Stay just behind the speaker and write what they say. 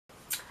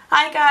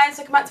Hi guys,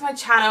 welcome back to my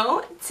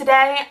channel.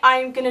 Today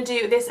I'm going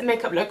to do this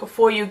makeup look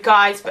for you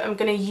guys, but I'm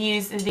going to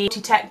use the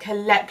MultiTech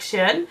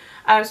Collection.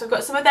 So I've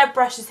got some of their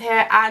brushes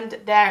here and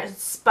their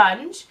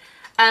sponge.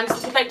 So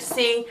if you'd like to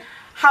see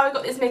how I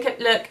got this makeup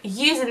look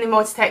using the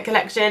MultiTech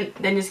Collection,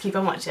 then just keep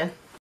on watching.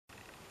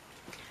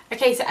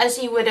 Okay, so as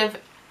you would have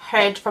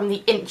heard from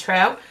the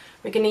intro,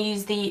 we're going to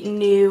use the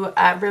new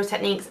Real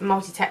Techniques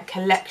MultiTech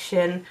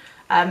Collection.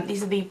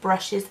 These are the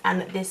brushes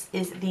and this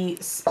is the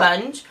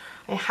sponge.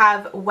 I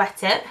have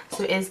wet it,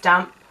 so it is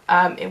damp.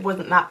 It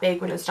wasn't that big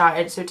when it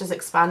started, so it does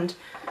expand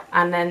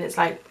and then it's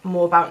like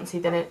more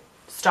bouncy than it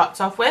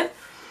starts off with.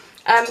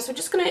 So I'm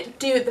just going to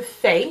do the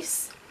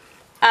face.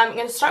 I'm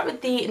going to start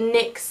with the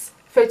NYX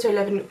Photo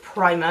 11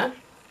 Primer.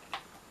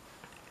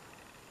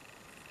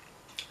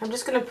 I'm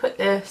just going to put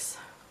this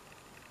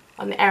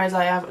on the areas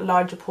I have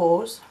larger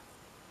pores.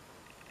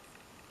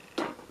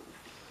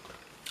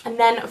 And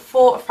then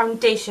for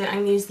foundation, I'm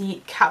going to use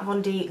the Kat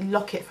Von D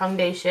Lock-It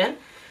Foundation.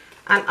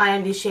 And I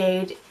am the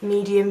shade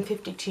Medium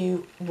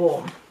 52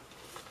 Warm.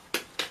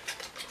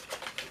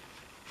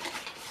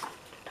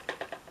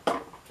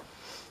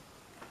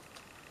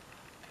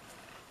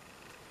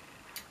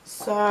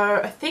 So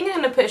I think I'm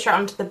going to put it straight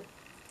onto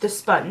the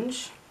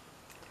sponge.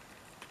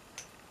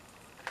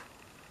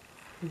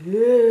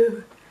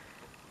 Ooh.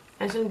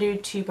 I'm just going to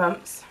do 2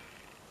 bumps.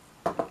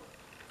 I'm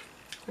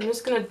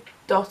just going to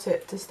dot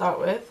it to start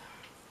with.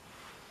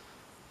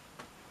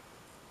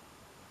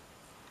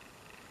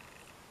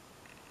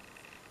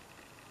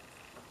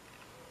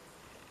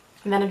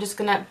 And then I'm just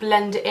going to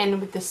blend it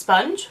in with the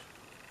sponge.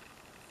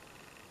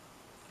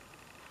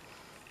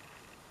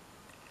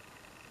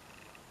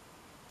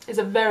 It's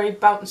a very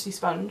bouncy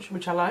sponge,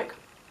 which I like.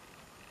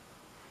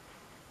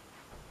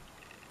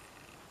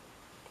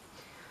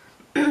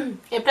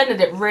 It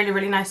blended it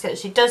really nicely.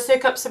 It does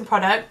soak up some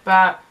product,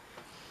 but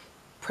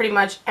pretty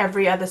much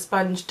every other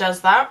sponge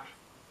does that.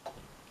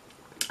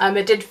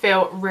 It did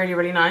feel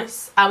really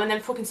nice. And then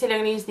for concealer,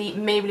 I'm going to use the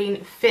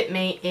Maybelline Fit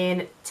Me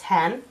in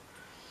 10.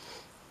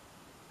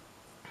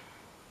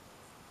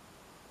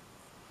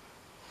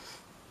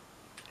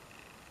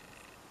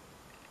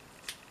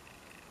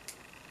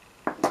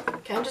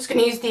 Okay, I'm just going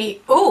to use the,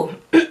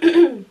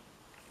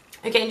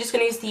 okay, I'm just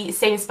going to use the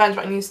same sponge,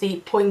 but I'm going to use the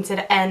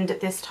pointed end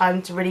this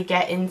time to really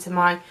get into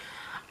my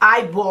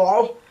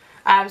eyeball. So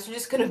I'm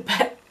just going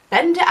to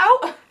bend it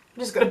out. I'm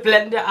just going to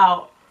blend it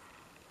out.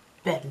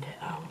 Bend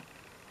it out.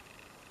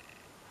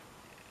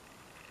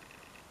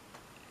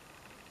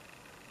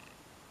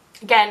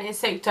 Again, it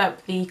soaked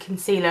up the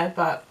concealer,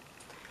 but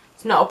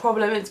it's not a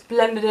problem. It's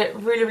blended it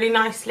really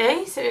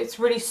nicely, so it's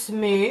really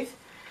smooth.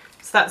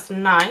 So that's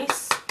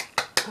nice.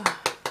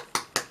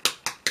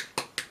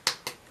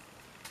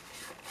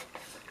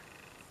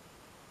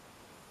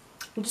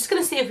 I'm just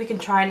going to see if we can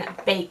try and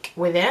bake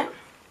with it. So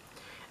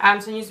I'm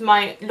using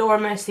my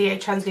Mercier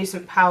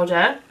translucent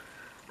powder.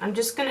 I'm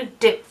just going to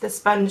dip the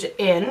sponge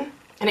in,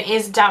 and it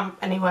is damp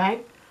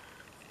anyway,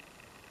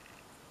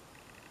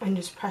 and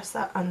just press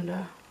that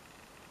under.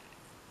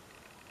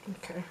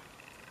 Okay.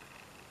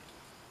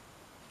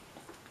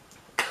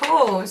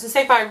 Cool.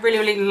 So far I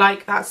really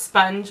like that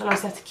sponge. I'll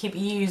also have to keep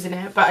using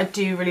it, but I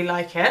do really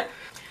like it.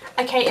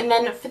 Okay, and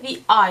then for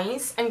the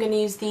eyes, I'm going to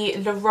use the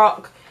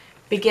Laroc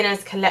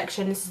Beginners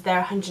Collection. This is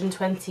their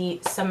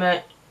 120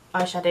 summer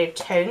eyeshadow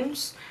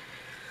tones.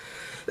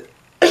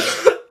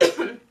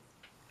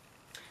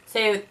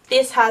 So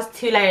this has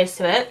 2 layers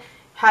to it. It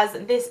has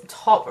this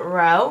top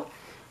row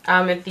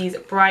with these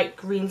bright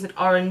greens and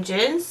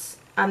oranges,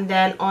 and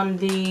then on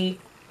the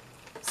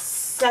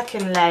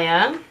second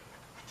layer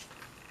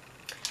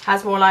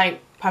has more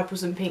like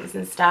purples and pinks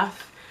and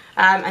stuff.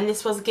 And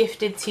this was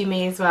gifted to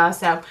me as well,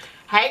 so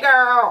hey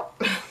girl.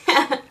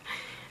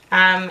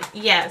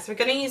 Yeah, so we're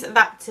going to use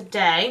that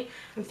today.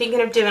 I'm thinking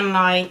of doing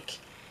like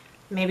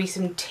maybe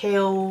some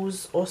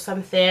teals or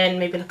something,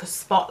 maybe like a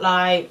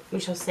spotlight, we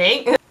shall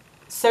see.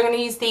 So I'm going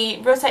to use the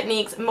Real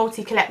Techniques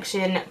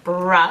Multi-Collection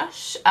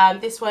brush.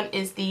 This one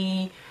is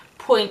the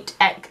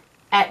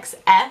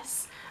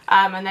XXXS,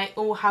 and they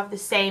all have the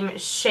same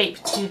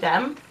shape to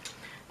them.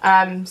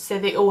 So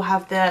they all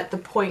have the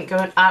point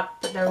going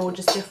up, but they're all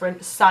just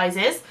different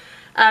sizes.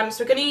 So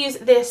we're going to use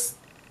this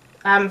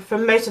for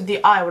most of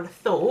the eye, I would have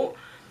thought.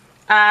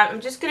 I'm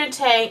just going to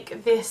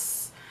take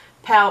this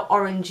pale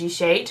orangey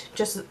shade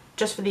just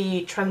for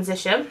the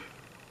transition,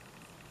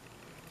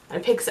 and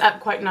it picks it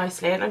up quite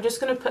nicely, and I'm just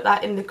going to put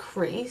that in the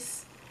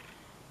crease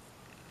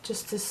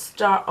just to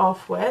start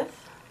off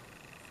with.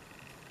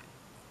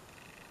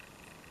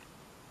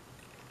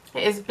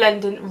 It is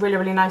blending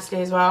really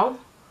nicely as well.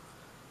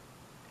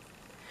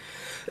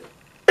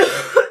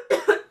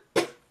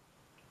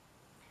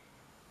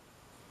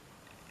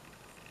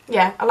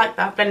 Yeah, I like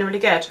that, blending really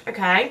good.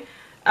 Okay.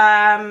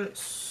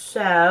 So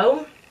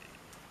I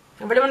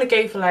really want to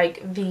go for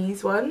like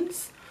these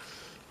ones.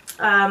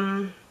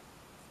 I'm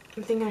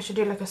thinking I should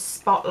do like a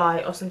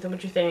spotlight or something. What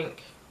do you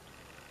think?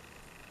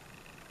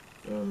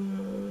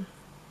 If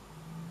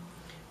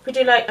we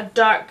do like a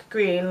dark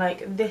green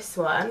like this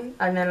one,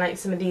 and then like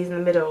some of these in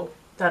the middle,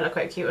 that look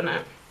quite cute, wouldn't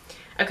it?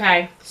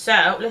 Okay,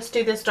 so let's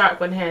do this dark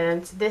one here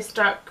then. So this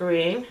dark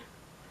green.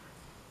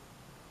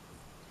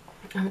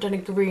 I haven't done a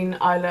green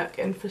eye look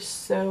in for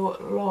so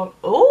long.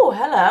 Oh,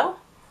 hello.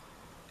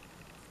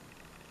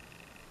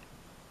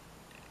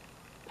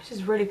 This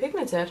is really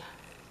pigmented.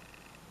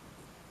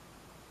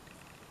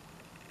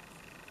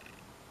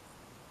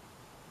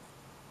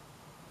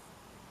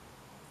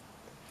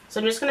 So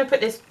I'm just going to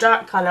put this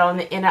dark colour on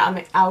the inner and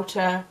the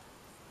outer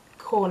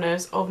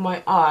corners of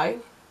my eye.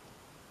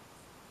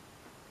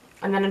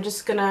 And then I'm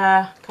just going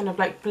to kind of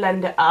like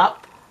blend it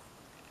up.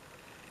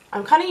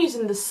 I'm kind of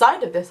using the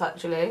side of this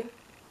actually.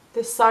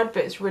 This side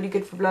bit is really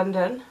good for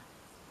blending.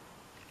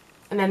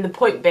 And then the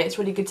point bit is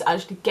really good to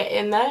actually get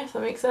in there, if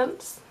that makes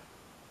sense.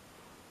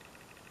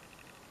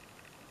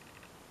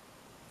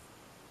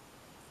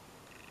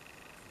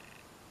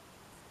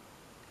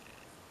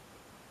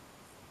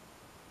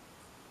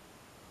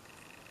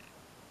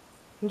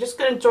 I'm just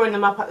going to join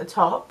them up at the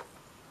top.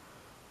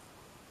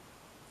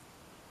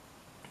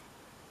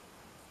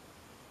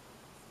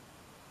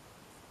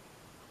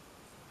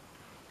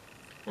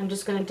 I'm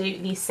just going to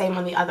do the same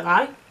on the other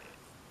eye.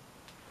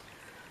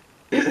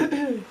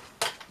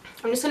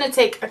 I'm just going to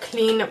take a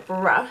clean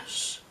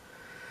brush,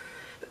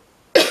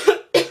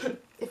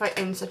 if I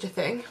own such a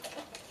thing.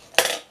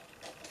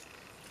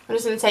 I'm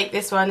just going to take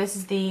this one. This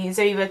is the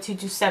Zoeva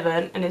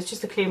 227 and it's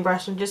just a clean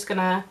brush. I'm just going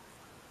to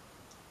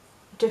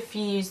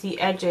diffuse the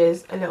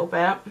edges a little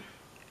bit.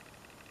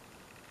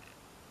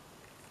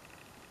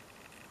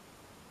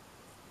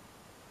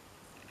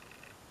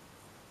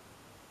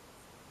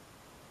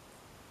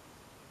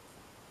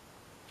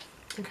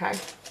 Okay.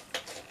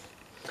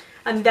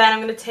 And then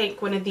I'm going to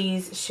take one of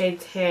these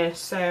shades here.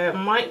 So I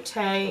might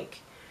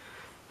take,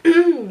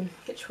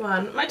 which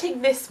one? I might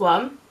take this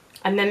one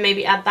and then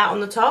maybe add that on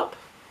the top.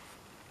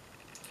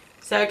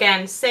 So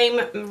again,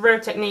 same Real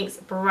Techniques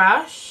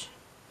brush.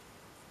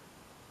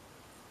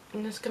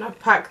 I'm just going to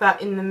pack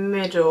that in the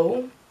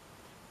middle.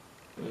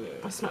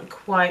 That's not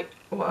quite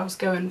what I was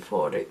going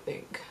for, I don't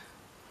think.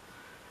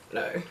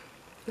 No.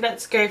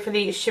 Let's go for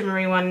the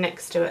shimmery one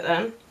next to it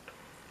then.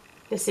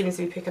 This seems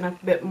to be picking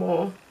up a bit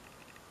more.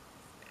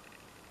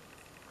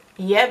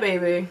 Yeah,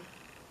 baby.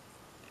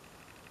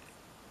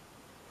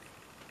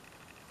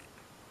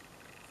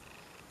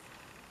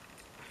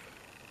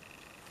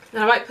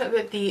 And I might put a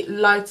bit of the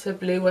lighter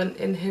blue one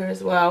in here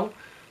as well.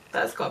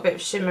 That's got a bit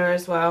of shimmer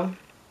as well.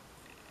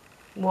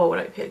 Whoa,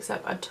 it picks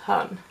up a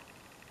ton.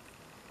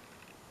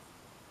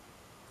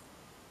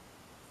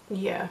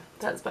 Yeah,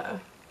 that's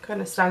better.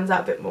 Kind of stands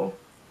out a bit more.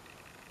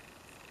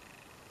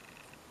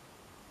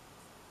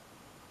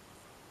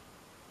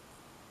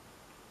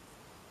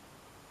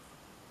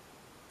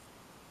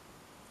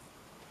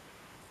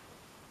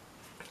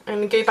 I'm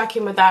going to go back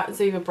in with that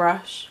Zoeva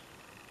brush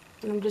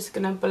and I'm just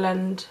going to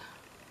blend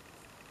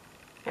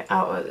it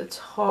out at the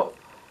top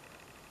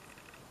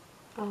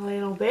a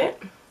little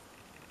bit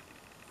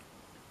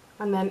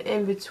and then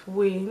in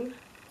between.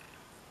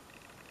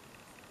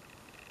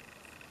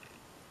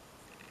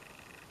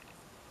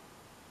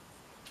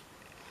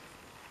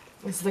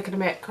 This is looking a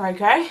bit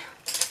croquet.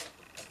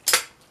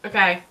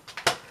 Okay, I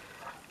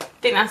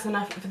think that's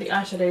enough for the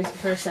eyeshadows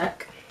for a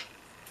sec.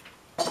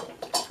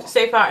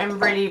 So far I'm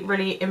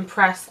really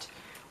impressed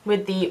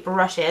with the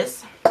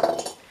brushes.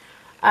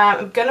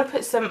 I'm going to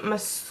put some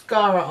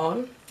mascara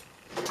on.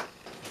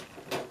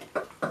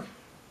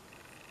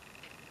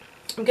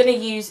 I'm going to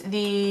use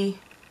the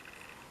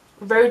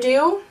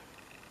Rodial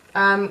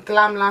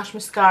Glam Lash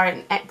Mascara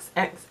in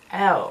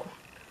XXL.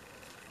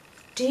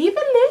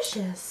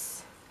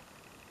 Delicious.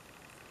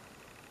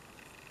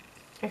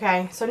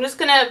 Okay, so I'm just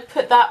going to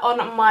put that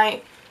on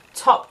my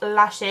top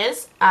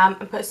lashes and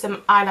put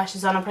some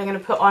eyelashes on. I'm probably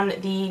going to put on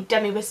the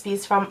Demi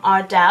Wispies from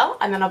Ardell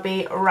and then I'll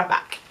be right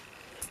back.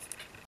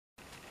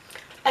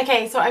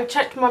 Okay, so I've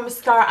checked my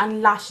mascara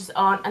and lashes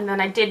on and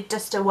then I did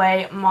dust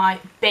away my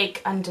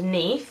bake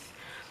underneath.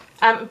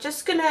 I'm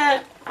just going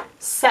to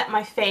set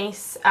my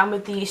face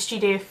with the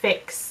Studio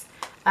Fix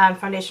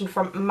foundation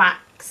from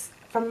MAC.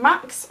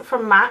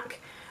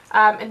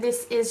 And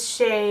this is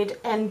shade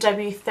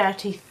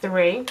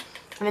NW33.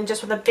 And then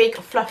just with a big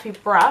fluffy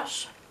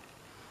brush,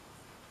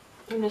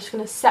 I'm just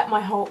going to set my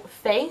whole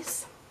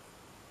face.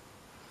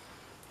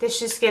 This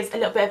just gives a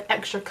little bit of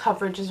extra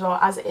coverage as well,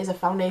 as it is a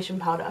foundation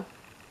powder.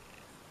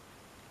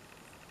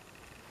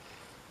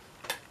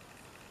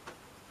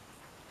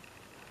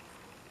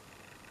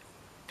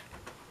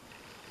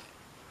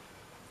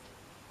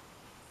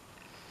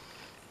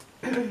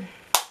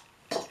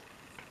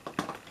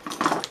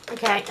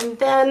 Okay, and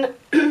then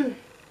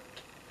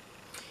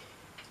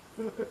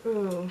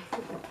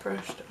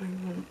brush do I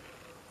want?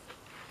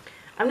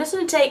 I'm just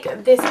going to take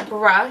this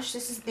brush.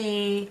 This is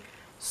the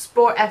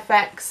Sport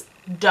FX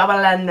Double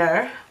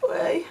Ender.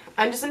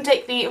 I'm just going to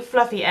take the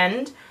fluffy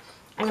end.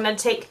 I'm going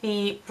to take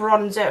the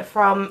bronzer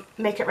from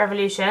Makeup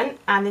Revolution,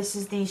 and this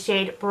is the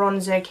shade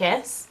Bronzer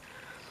Kiss.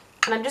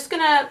 And I'm just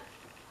going to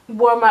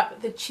warm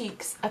up the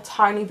cheeks a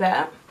tiny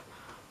bit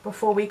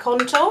before we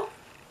contour.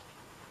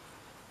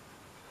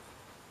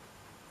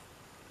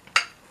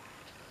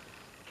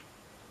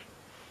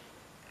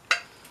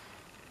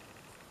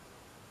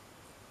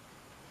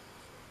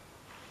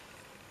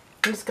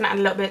 I'm just going to add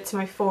a little bit to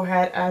my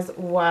forehead as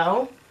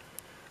well.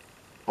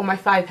 Or my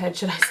forehead,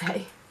 should I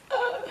say.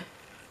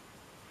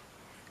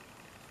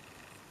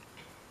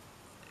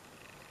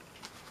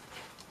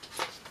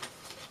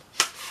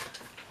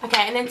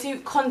 Okay, and then to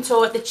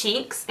contour the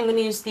cheeks, I'm going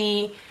to use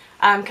the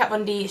Kat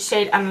Von D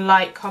Shade and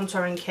Light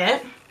Contouring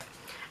Kit.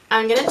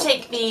 I'm going to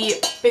take the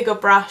bigger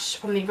brush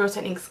from the Real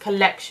Techniques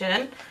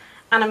collection,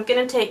 and I'm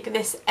going to take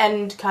this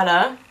end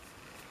colour.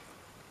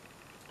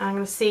 I'm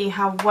going to see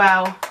how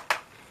well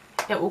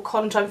it will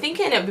contour. I'm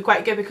thinking it will be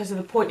quite good because of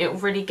the point it will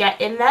really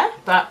get in there,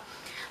 but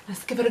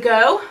let's give it a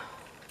go.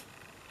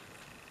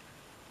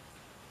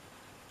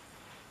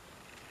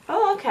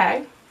 Oh,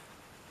 okay.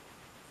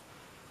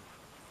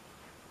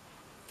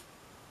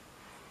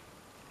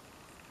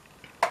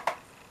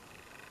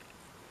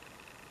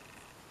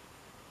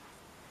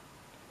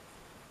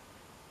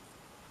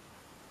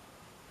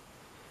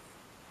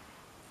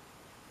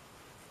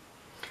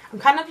 I'm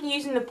kind of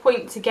using the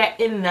point to get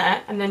in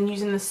there and then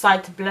using the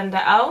side to blend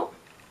it out.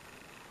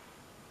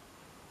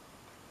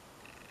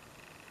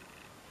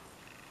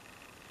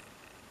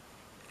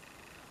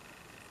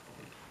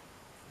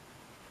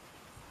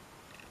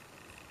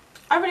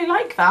 I really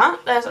like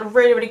that. That's a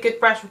really, really good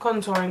brush for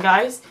contouring,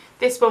 guys.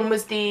 This one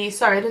was the,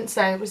 sorry I didn't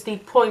say, it was the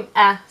point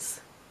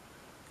S.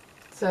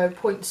 So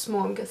point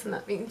small, I'm guessing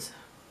that means.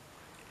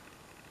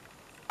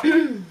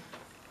 I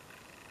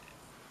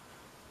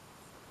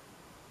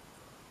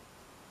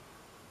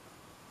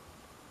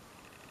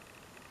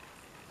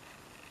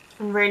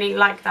really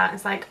like that.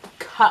 It's like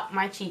cut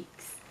my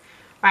cheeks.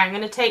 Right, I'm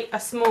going to take a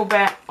small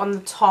bit on the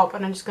top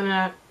and I'm just going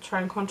to try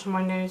and contour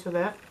my nose with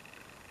it.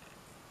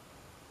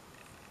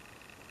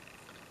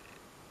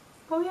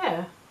 Oh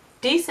yeah,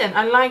 decent.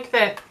 I like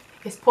that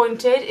it's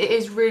pointed. It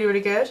is really,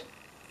 really good.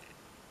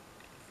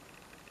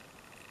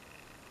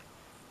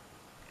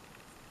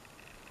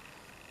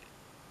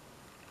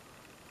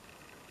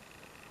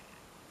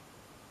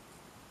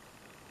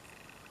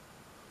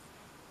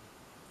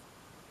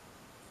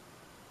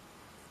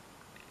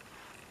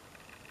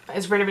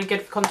 It's really, really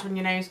good for contouring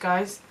your nose,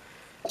 guys.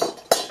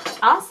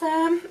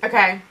 Awesome.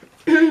 Okay.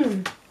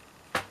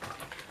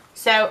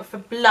 So for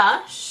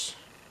blush,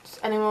 does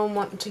anyone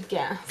want to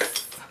guess?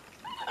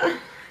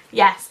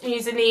 Yes, I'm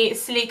using the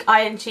Sleek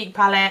Eye and Cheek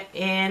palette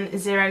in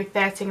 030. I'm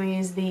going to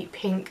use the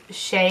pink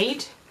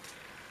shade.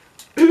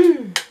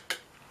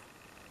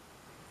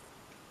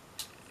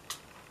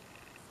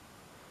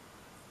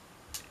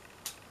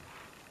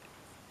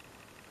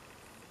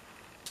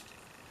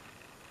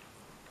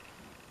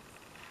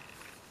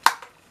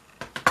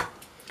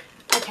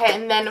 Okay,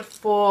 and then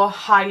for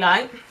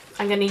highlight,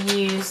 I'm going to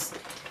use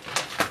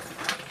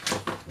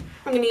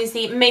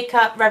the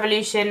Makeup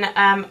Revolution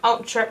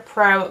Ultra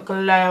Pro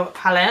Glow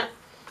palette,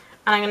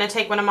 and I'm going to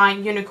take one of my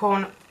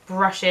unicorn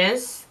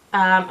brushes,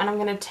 and I'm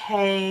going to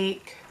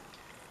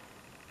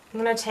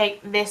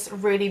take this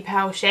really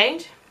pale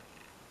shade.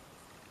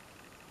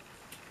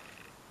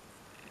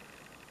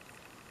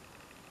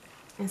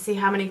 And see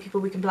how many people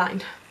we can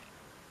blind.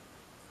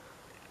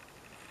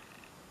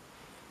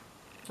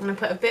 I'm going to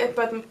put a bit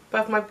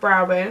above my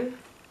brow bone.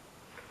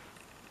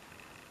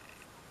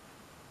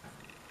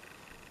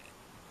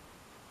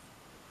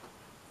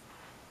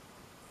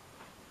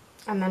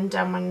 And then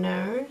down my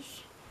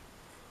nose.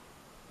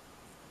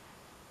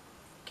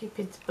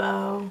 Cupid's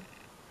bow.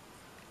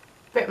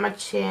 Bit of my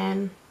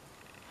chin.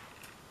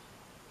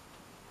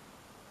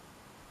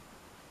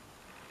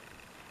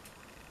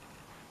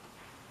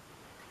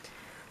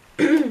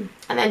 And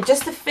then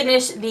just to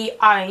finish the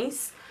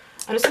eyes,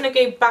 I'm just going to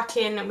go back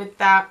in with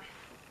that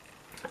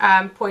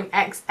point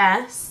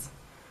XS.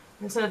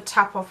 I'm just going to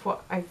tap off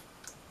what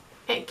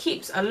it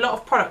keeps a lot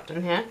of product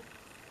in here.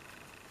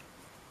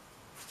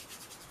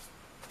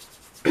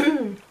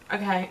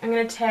 Okay, I'm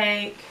going to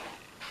take,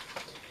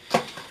 do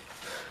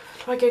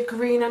I go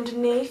green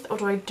underneath or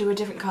do I do a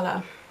different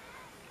colour?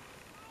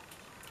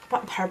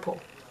 What about purple?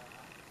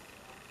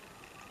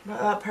 What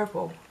about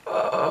purple?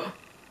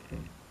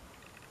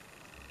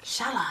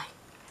 Shall I?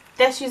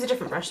 Let's use a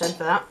different brush then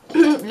for that.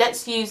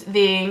 Let's use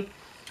the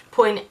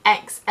point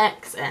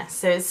XXS.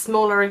 So it's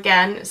smaller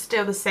again, it's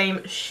still the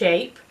same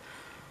shape.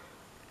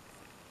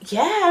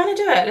 Yeah, I'm going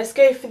to do it. Let's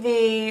go for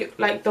the,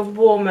 like, the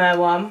warmer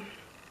one.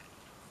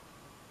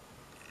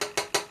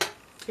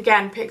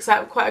 Again, picks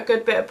out quite a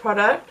good bit of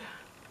product.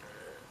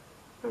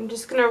 I'm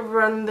just going to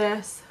run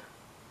this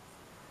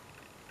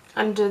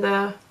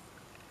under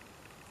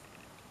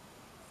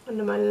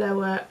my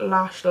lower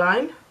lash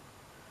line.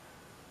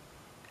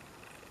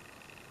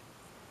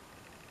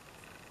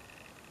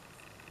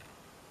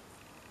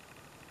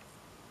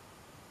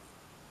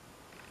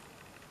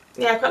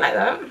 Yeah, I quite like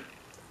that.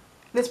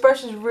 This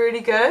brush is really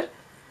good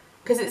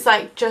because it's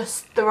like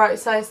just the right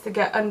size to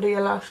get under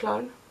your lash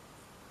line.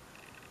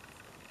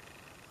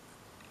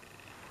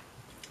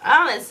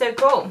 Oh, that's so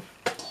cool.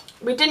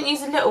 We didn't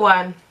use the little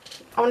one.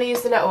 I want to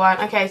use the little one.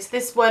 Okay, so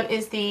this one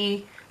is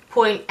the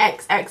point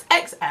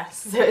XXXS.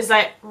 So it's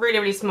like really,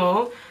 really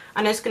small.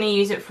 I'm just going to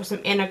use it for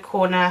some inner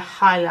corner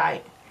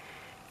highlight.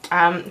 So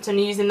I'm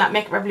using that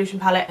Makeup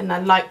Revolution palette in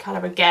that light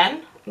colour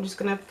again. I'm just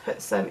going to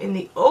put some in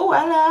the... Oh,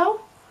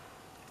 hello.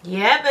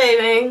 Yeah,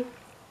 baby.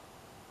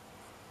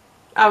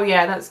 Oh,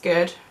 yeah, that's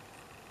good.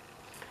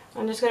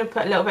 I'm just going to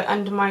put a little bit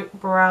under my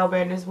brow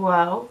bone as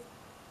well.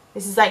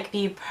 This is like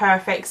the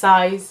perfect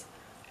size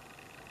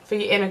for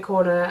your inner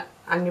corner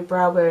and your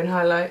brow bone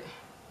highlight.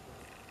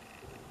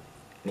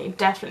 You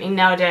definitely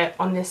nailed it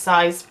on this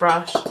size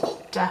brush.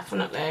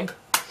 Definitely.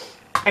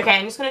 Okay,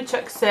 I'm just going to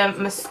chuck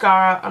some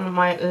mascara on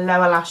my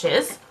lower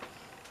lashes.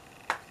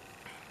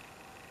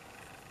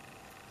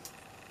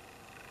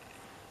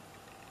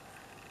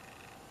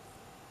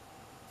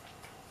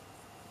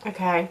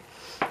 Okay,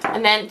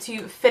 and then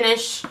to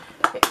finish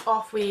it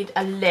off we need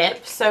a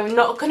lip. So I'm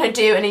not going to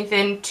do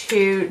anything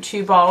too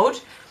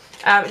bold.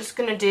 I'm just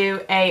going to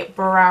do a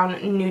brown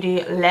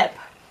nudie lip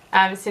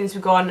since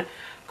we've gone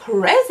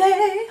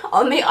crazy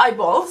on the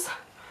eyeballs.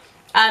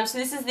 So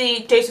this is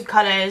the Dose of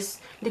Colours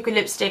liquid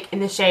lipstick in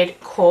the shade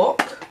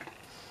Cork.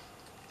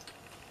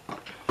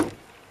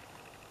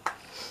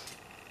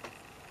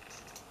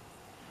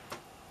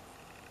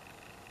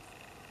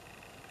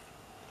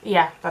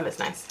 Yeah, that looks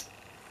nice.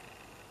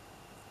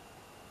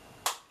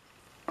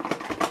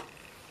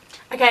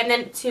 Okay, and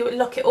then to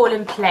lock it all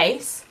in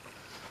place,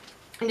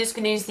 I'm just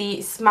going to use the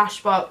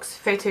Smashbox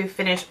Photo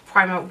Finish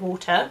Primer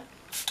Water.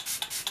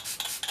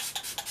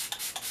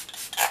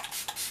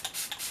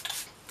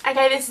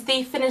 Okay, this is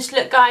the finished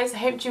look, guys. I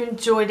hope you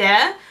enjoyed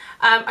it.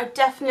 I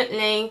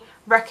definitely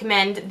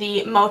recommend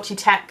the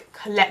MultiTech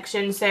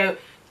Collection, so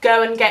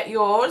go and get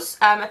yours.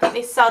 I think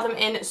they sell them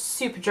in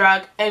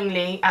Superdrug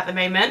only at the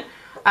moment.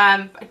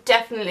 But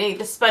definitely,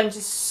 the sponge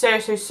is so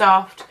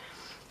soft.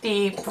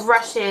 The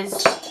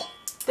brushes,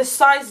 the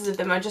sizes of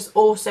them are just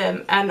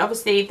awesome, and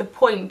obviously the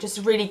point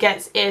just really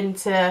gets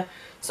into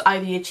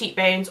either your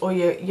cheekbones or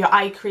your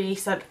eye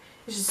crease. And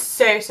it's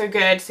just so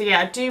good. So yeah,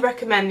 I do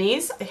recommend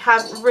these. I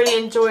have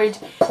really enjoyed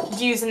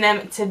using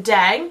them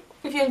today.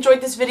 If you enjoyed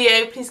this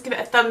video, please give it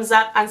a thumbs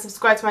up and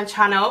subscribe to my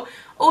channel.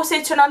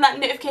 Also turn on that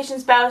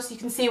notifications bell so you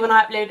can see when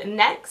I upload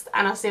next,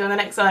 and I'll see you on the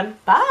next one.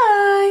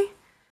 Bye!